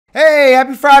Hey,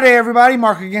 happy Friday, everybody.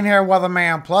 Mark again here at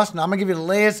Weatherman Plus. Now, I'm going to give you the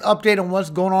latest update on what's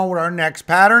going on with our next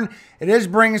pattern. It is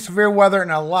bringing severe weather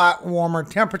and a lot warmer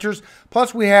temperatures.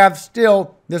 Plus, we have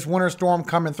still this winter storm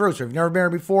coming through. So if you've never been here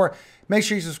before, make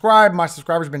sure you subscribe. My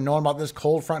subscribers have been knowing about this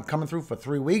cold front coming through for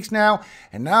 3 weeks now.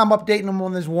 And now I'm updating them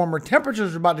on these warmer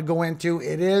temperatures we're about to go into.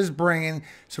 It is bringing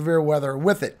severe weather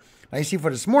with it. Now, you see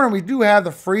for this morning, we do have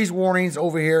the freeze warnings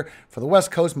over here for the West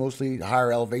Coast, mostly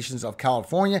higher elevations of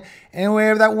California. And we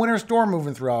have that winter storm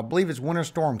moving through. I believe it's Winter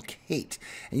Storm Kate.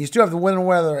 And you still have the winter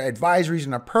weather advisories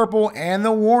in the purple and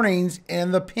the warnings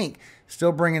in the pink.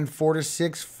 Still bringing 4 to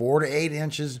 6, 4 to 8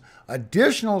 inches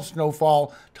additional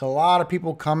snowfall to a lot of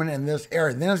people coming in this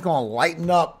area. Then it's going to lighten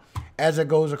up as it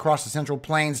goes across the Central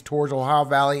Plains towards Ohio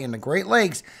Valley and the Great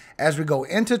Lakes as we go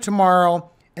into tomorrow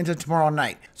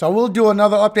night. So I will do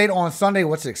another update on Sunday.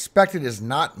 What's expected is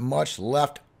not much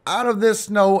left out of this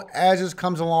snow as this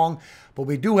comes along, but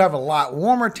we do have a lot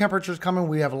warmer temperatures coming.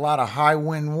 We have a lot of high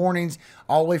wind warnings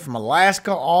all the way from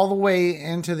Alaska all the way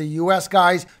into the U.S.,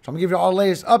 guys. So I'm going to give you all the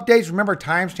latest updates. Remember,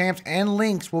 timestamps and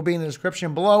links will be in the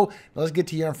description below. Let's get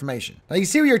to your information. Now, you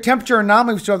see with your temperature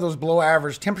anomaly, we still have those below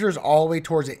average temperatures all the way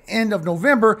towards the end of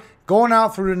November, going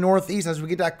out through the northeast as we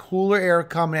get that cooler air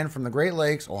coming in from the Great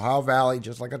Lakes, Ohio Valley,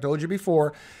 just like I told you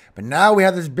before. But now we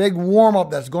have this big warm up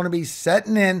that's going to be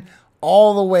setting in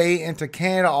all the way into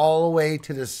Canada, all the way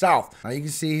to the south. Now you can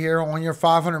see here on your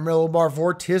 500 millibar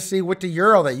vorticity with the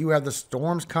Euro that you have the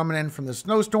storms coming in from the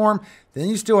snowstorm. Then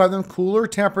you still have them cooler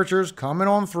temperatures coming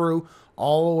on through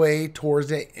all the way towards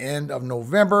the end of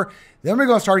November. Then we're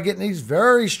going to start getting these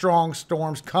very strong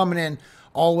storms coming in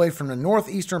all the way from the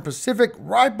northeastern Pacific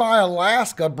right by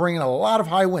Alaska, bringing a lot of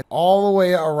high wind all the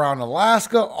way around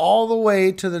Alaska, all the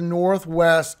way to the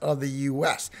northwest of the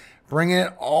U.S., bringing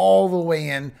it all the way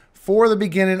in for the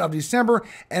beginning of December,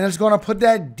 and it's going to put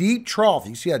that deep trough.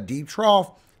 You see a deep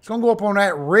trough? It's going to go up on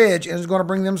that ridge, and it's going to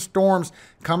bring them storms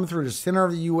coming through the center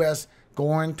of the U.S.,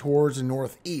 going towards the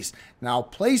northeast. Now,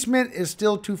 placement is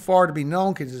still too far to be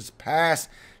known because it's past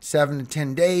 7 to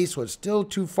 10 days, so it's still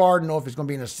too far to know if it's going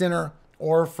to be in the center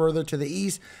or further to the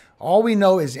east. All we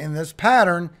know is in this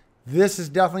pattern, this is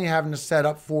definitely having to set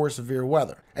up for severe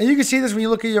weather. And you can see this when you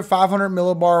look at your 500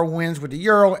 millibar winds with the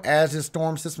Euro as the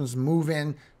storm systems move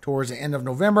in towards the end of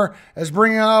November. It's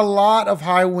bringing a lot of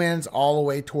high winds all the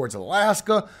way towards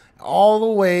Alaska, all the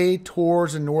way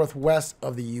towards the northwest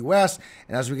of the U.S.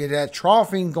 And as we get that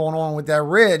troughing going on with that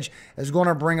ridge, it's going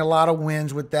to bring a lot of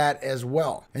winds with that as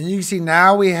well. And you can see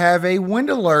now we have a wind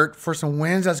alert for some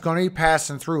winds that's going to be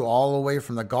passing through all the way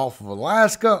from the Gulf of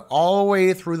Alaska, all the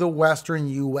way through the western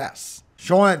U.S.,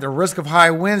 showing that the risk of high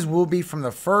winds will be from the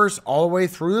 1st all the way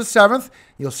through the 7th.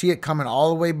 You'll see it coming all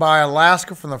the way by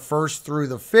Alaska from the 1st through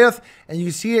the 5th. And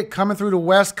you see it coming through the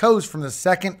west coast from the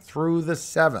 2nd through the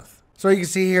 7th. So you can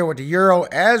see here with the Euro,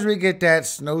 as we get that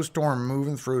snowstorm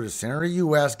moving through the center of the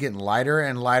U.S., getting lighter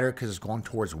and lighter because it's going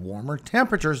towards warmer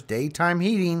temperatures, daytime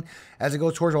heating, as it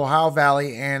goes towards Ohio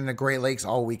Valley and the Great Lakes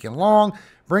all weekend long,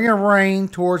 bringing rain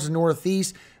towards the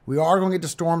northeast. We are going to get the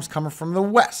storms coming from the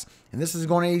west. And this is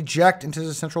going to eject into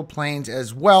the Central Plains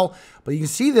as well. But you can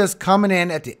see this coming in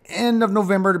at the end of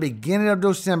November, the beginning of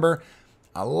December.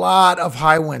 A lot of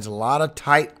high winds, a lot of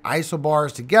tight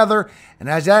isobars together. And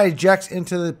as that ejects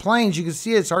into the plains, you can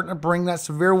see it starting to bring that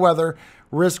severe weather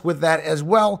risk with that as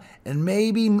well. And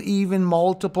maybe even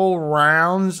multiple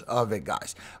rounds of it,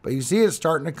 guys. But you see it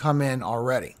starting to come in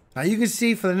already. Now you can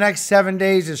see for the next 7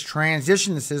 days, this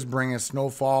transition, this is bringing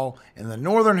snowfall in the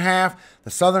northern half.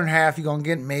 The southern half, you're going to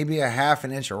get maybe a ½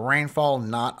 an inch of rainfall,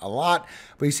 not a lot.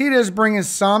 But you see it is bringing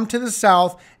some to the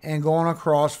south and going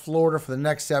across Florida for the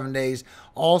next 7 days,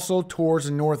 also towards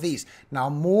the northeast. Now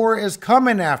more is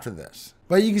coming after this.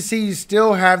 But you can see you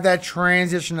still have that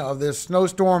transition of this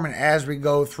snowstorm. And as we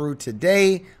go through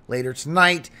today, later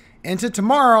tonight, into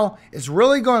tomorrow, it's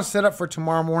really going to set up for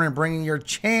tomorrow morning, bringing your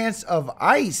chance of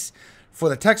ice for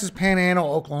the Texas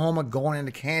Panhandle, Oklahoma, going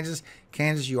into Kansas.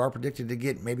 Kansas, you are predicted to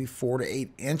get maybe 4 to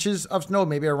 8 inches of snow,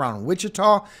 maybe around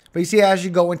Wichita. But you see, as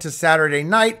you go into Saturday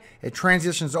night, it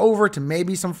transitions over to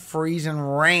maybe some freezing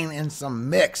rain and some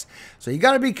mix. So you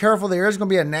got to be careful. There is going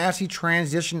to be a nasty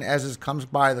transition as this comes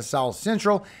by the South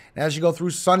Central. And as you go through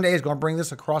Sunday, it's going to bring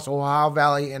this across Ohio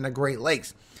Valley and the Great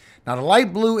Lakes. Now, the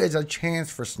light blue is a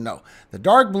chance for snow. The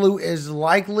dark blue is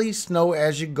likely snow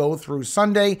as you go through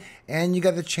Sunday, and you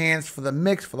got the chance for the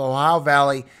mix for the Ohio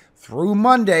Valley through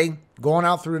Monday, going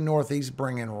out through the northeast,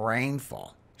 bringing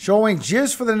rainfall. Showing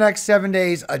just for the next 7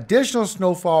 days, additional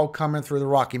snowfall coming through the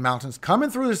Rocky Mountains,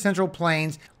 coming through the Central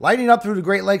Plains, lighting up through the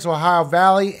Great Lakes, Ohio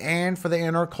Valley, and for the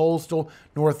intercoastal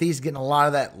northeast, getting a lot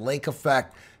of that lake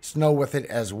effect snow with it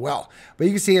as well. But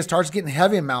you can see it starts getting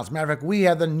heavy amounts. Matter of fact, we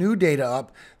have the new data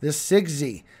up, this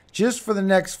 6Z, just for the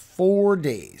next 4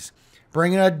 days,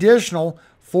 bringing an additional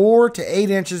 4 to 8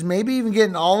 inches, maybe even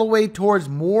getting all the way towards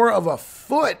more of a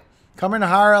foot coming to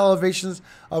higher elevations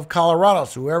of Colorado.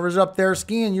 So whoever's up there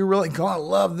skiing, you're really going to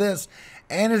love this.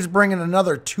 And it's bringing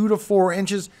another 2 to 4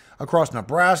 inches across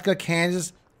Nebraska,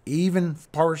 Kansas, even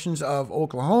portions of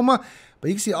Oklahoma. But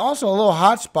you can see also a little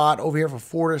hot spot over here for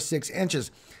 4 to 6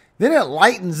 inches. Then it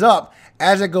lightens up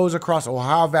as it goes across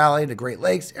Ohio Valley, the Great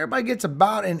Lakes. Everybody gets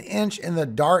about an inch in the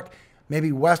dark,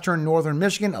 maybe western, northern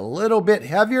Michigan, a little bit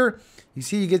heavier. You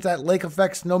see you get that lake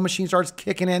effect, snow machine starts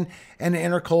kicking in, and the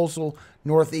intercoastal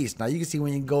northeast. Now you can see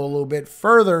when you go a little bit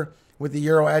further with the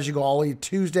Euro as you go all the way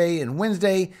Tuesday and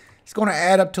Wednesday, it's going to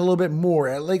add up to a little bit more.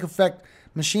 That lake effect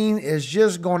machine is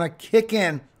just going to kick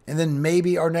in, and then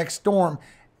maybe our next storm,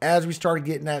 as we start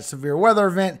getting that severe weather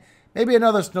event, maybe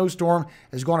another snowstorm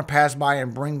is going to pass by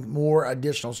and bring more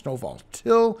additional snowfall.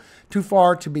 Still too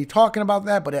far to be talking about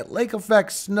that, but that lake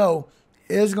effect snow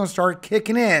is going to start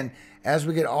kicking in as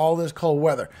we get all this cold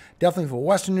weather. Definitely for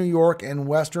western New York and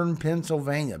western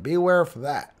Pennsylvania. Be aware for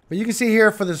that. But you can see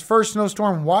here for this first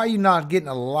snowstorm, why you're not getting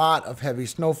a lot of heavy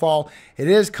snowfall. It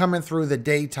is coming through the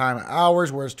daytime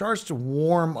hours where it starts to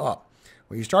warm up.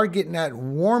 Where you start getting that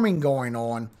warming going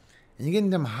on, and you're getting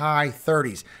them high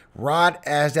 30s right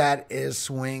as that is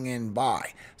swinging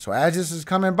by. So as this is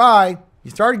coming by, you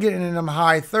start getting in them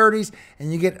high 30s,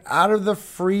 and you get out of the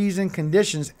freezing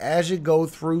conditions as you go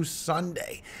through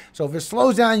Sunday. So if it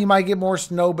slows down, you might get more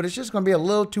snow, but it's just going to be a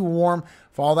little too warm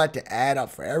for all that to add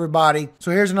up for everybody. So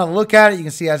here's another look at it. You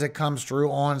can see as it comes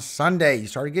through on Sunday, you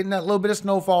start getting that little bit of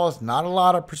snowfall. It's not a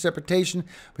lot of precipitation,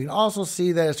 but you can also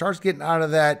see that it starts getting out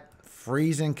of that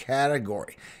freezing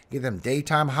category. Get them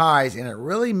daytime highs, and it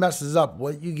really messes up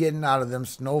what you're getting out of them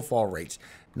snowfall rates.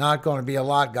 Not going to be a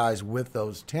lot, guys, with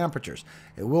those temperatures.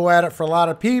 It will add up for a lot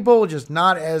of people, just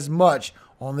not as much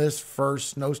on this first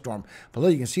snowstorm. But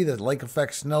look, you can see the lake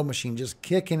effect snow machine just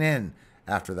kicking in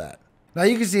after that. Now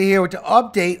you can see here with the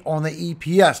update on the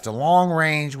EPS, the long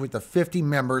range with the 50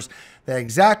 members, that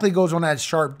exactly goes on that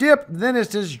sharp dip. Then it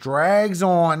just drags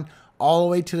on all the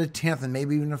way to the 10th and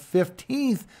maybe even the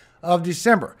 15th of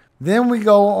December. Then we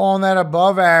go on that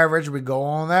above average. We go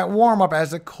on that warm up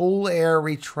as the cool air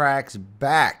retracts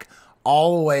back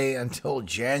all the way until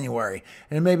January.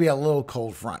 And it may be a little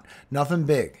cold front. Nothing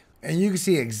big. And you can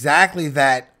see exactly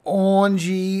that on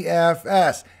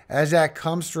GFS as that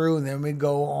comes through. And then we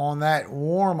go on that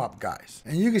warm up, guys.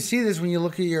 And you can see this when you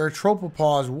look at your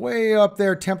tropopause way up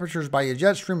there. Temperatures by your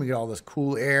jet stream. You get all this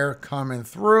cool air coming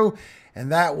through. And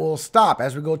that will stop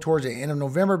as we go towards the end of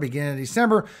November, beginning of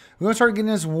December. We're going to start getting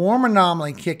this warm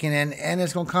anomaly kicking in, and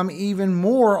it's going to come even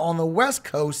more on the West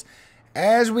Coast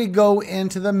as we go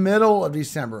into the middle of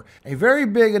December. A very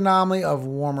big anomaly of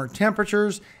warmer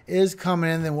temperatures is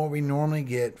coming in than what we normally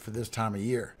get for this time of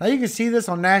year. Now you can see this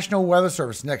on National Weather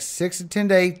Service. Next 6 to 10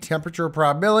 day temperature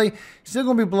probability still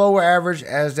going to be below average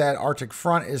as that Arctic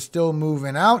front is still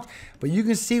moving out. But you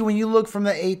can see when you look from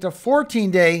the 8 to 14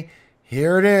 day,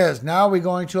 here it is. Now we're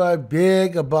going to a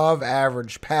big above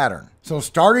average pattern. So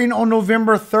starting on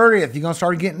November 30th, you're going to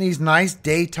start getting these nice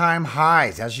daytime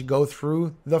highs as you go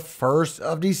through the 1st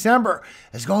of December.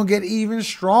 It's going to get even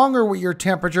stronger with your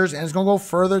temperatures, and it's going to go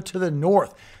further to the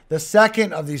north. The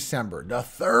 2nd of December, the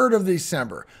 3rd of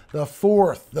December, the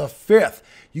 4th, the 5th.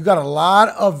 You got a lot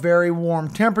of very warm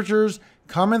temperatures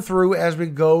coming through as we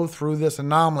go through this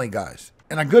anomaly, guys.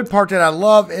 And a good part that I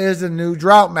love is the new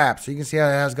drought map. So you can see how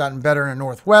it has gotten better in the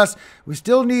Northwest. We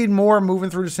still need more moving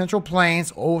through the Central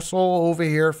Plains, also over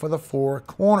here for the Four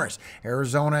Corners.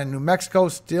 Arizona and New Mexico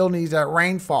still needs that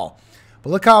rainfall.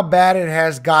 But look how bad it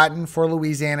has gotten for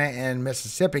Louisiana and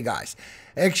Mississippi, guys.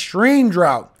 Extreme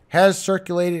drought has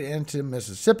circulated into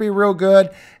Mississippi real good.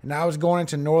 And now it's going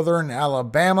into northern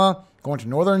Alabama, going to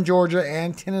northern Georgia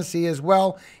and Tennessee as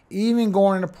well, even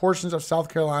going into portions of South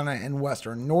Carolina and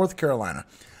western North Carolina.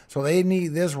 So they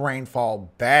need this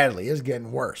rainfall badly. It's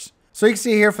getting worse. So you can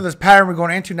see here for this pattern, we're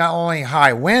going into not only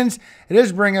high winds, it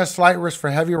is bringing us slight risk for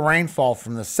heavy rainfall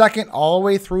from the 2nd all the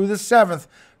way through the 7th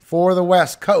for the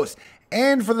West Coast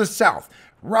and for the South,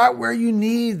 right where you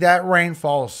need that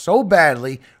rainfall so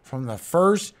badly from the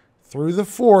 1st through the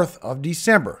 4th of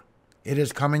December. It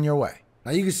is coming your way.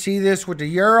 Now you can see this with the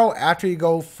Euro. After you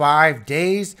go 5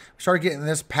 days, we start getting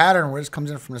this pattern where this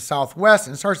comes in from the southwest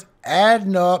and it starts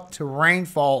adding up to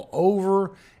rainfall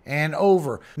over and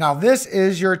over. Now this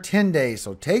is your 10 days,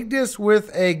 so take this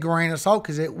with a grain of salt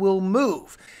because it will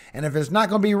move. And if it's not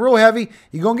going to be real heavy,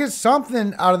 you're going to get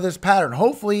something out of this pattern.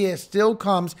 Hopefully it still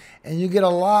comes and you get a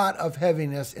lot of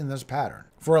heaviness in this pattern.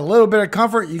 For a little bit of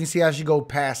comfort, you can see as you go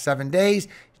past 7 days,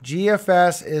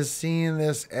 GFS is seeing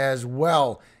this as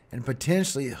well and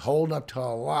potentially holding up to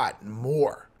a lot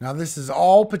more. Now, this is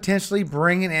all potentially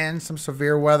bringing in some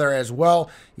severe weather as well.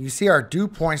 You see our dew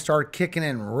points start kicking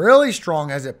in really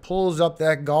strong as it pulls up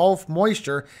that Gulf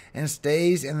moisture and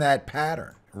stays in that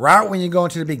pattern. Right when you go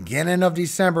into the beginning of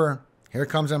December, here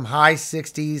comes some high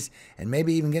 60s and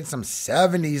maybe even getting some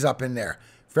 70s up in there.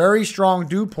 Very strong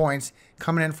dew points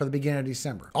coming in for the beginning of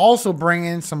December. Also bring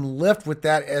in some lift with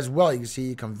that as well. You can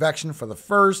see convection for the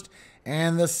 1st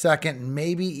and the 2nd,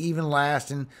 maybe even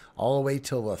lasting all the way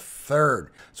till the 3rd.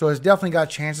 So it's definitely got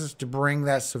chances to bring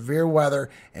that severe weather,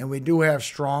 and we do have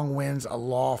strong winds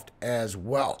aloft as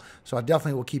well. So I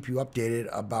definitely will keep you updated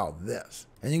about this.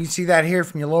 And you can see that here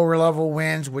from your lower level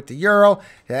winds with the Euro.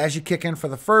 As you kick in for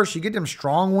the 1st, you get them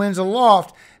strong winds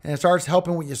aloft, and it starts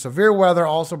helping with your severe weather,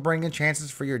 also bringing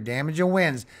chances for your damaging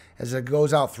winds as it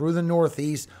goes out through the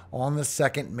northeast on the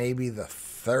 2nd, maybe the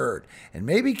 3rd. And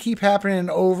maybe keep happening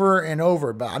over and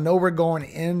over, but I know we're going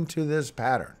into this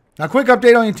pattern. Now, quick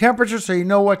update on your temperature so you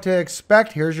know what to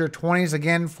expect. Here's your 20s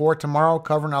again for tomorrow,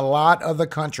 covering a lot of the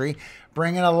country,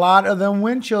 bringing a lot of them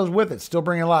wind chills with it. Still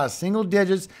bringing a lot of single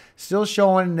digits, still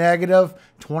showing negative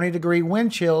 20-degree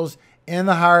wind chills in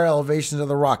the higher elevations of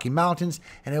the Rocky Mountains,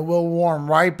 and it will warm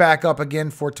right back up again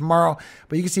for tomorrow.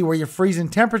 But you can see where your freezing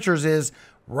temperatures is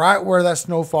right where that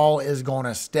snowfall is going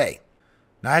to stay.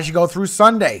 Now, as you go through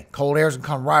Sunday, cold air is going to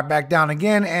come right back down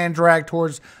again and drag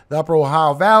towards the upper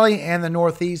Ohio Valley and the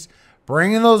Northeast,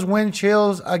 bringing those wind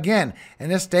chills again.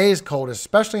 And it stays cold,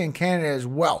 especially in Canada as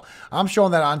well. I'm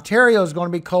showing that Ontario is going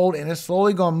to be cold, and it's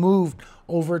slowly going to move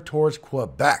over towards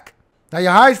Quebec. Now,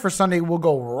 your highs for Sunday will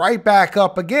go right back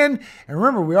up again. And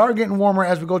remember, we are getting warmer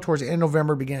as we go towards the end of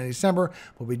November, beginning of December.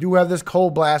 But we do have this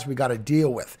cold blast we got to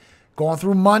deal with. Going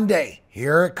through Monday,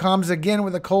 here it comes again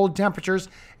with the cold temperatures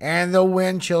and the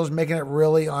wind chills, making it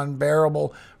really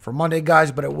unbearable for Monday,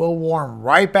 guys. But it will warm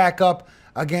right back up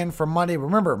again for Monday.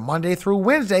 Remember, Monday through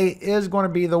Wednesday is going to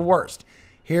be the worst.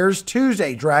 Here's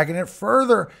Tuesday, dragging it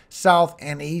further south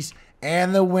and east,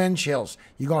 and the wind chills.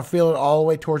 You're going to feel it all the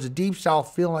way towards the deep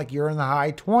south, feeling like you're in the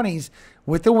high 20s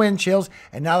with the wind chills.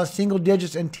 And now the single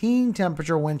digits and teen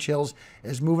temperature wind chills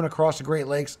is moving across the Great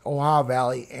Lakes, Ohio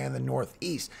Valley, and the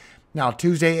Northeast. Now,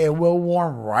 Tuesday, it will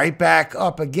warm right back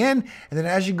up again. And then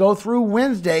as you go through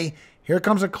Wednesday, here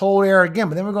comes a cold air again.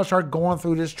 But then we're going to start going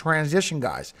through this transition,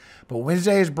 guys. But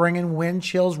Wednesday is bringing wind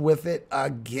chills with it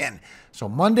again. So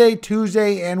Monday,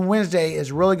 Tuesday, and Wednesday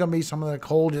is really going to be some of the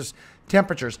coldest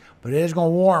temperatures. But it is going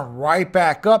to warm right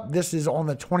back up. This is on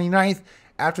the 29th.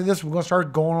 After this, we're going to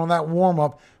start going on that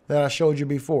warm-up that I showed you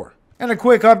before. And a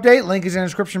quick update, link is in the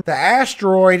description. The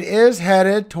asteroid is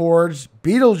headed towards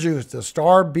Betelgeuse, the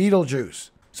star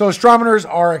Betelgeuse. So astronomers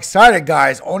are excited,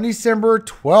 guys. On December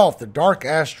 12th, the dark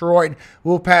asteroid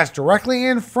will pass directly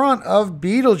in front of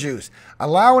Betelgeuse,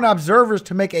 allowing observers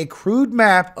to make a crude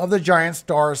map of the giant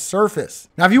star's surface.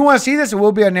 Now, if you want to see this, it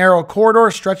will be a narrow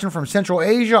corridor stretching from Central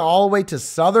Asia all the way to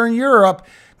Southern Europe,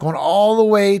 going all the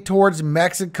way towards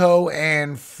Mexico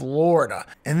and Florida.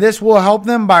 And this will help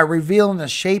them by revealing the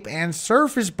shape and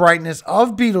surface brightness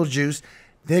of Betelgeuse.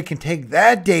 They can take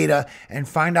that data and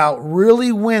find out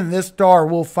really when this star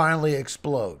will finally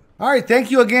explode. All right,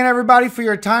 thank you again, everybody, for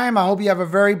your time. I hope you have a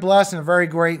very blessed and a very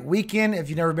great weekend. If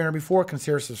you've never been here before,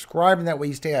 consider subscribing. That way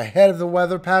you stay ahead of the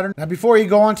weather pattern. Now, before you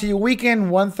go on to your weekend,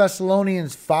 1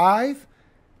 Thessalonians 5,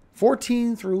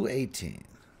 14 through 18.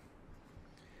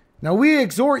 Now we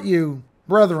exhort you,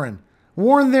 brethren,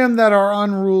 warn them that are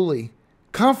unruly,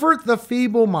 comfort the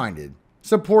feeble-minded,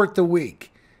 support the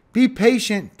weak, be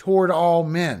patient toward all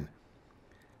men.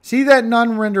 See that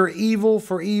none render evil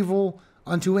for evil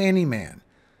unto any man,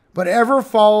 but ever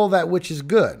follow that which is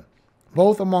good,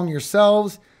 both among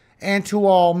yourselves and to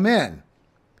all men.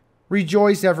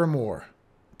 Rejoice evermore,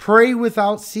 pray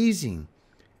without ceasing,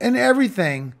 in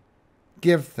everything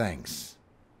give thanks.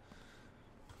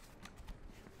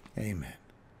 Amen.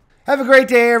 Have a great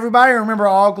day, everybody. Remember,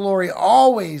 all glory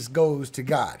always goes to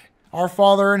God, our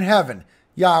Father in heaven,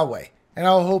 Yahweh. And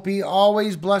I hope He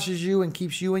always blesses you and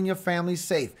keeps you and your family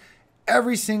safe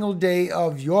every single day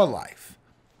of your life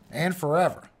and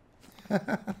forever.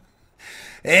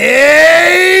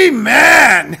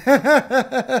 Amen.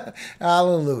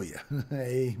 Hallelujah.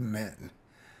 Amen.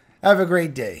 Have a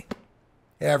great day,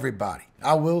 everybody.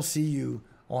 I will see you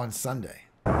on Sunday.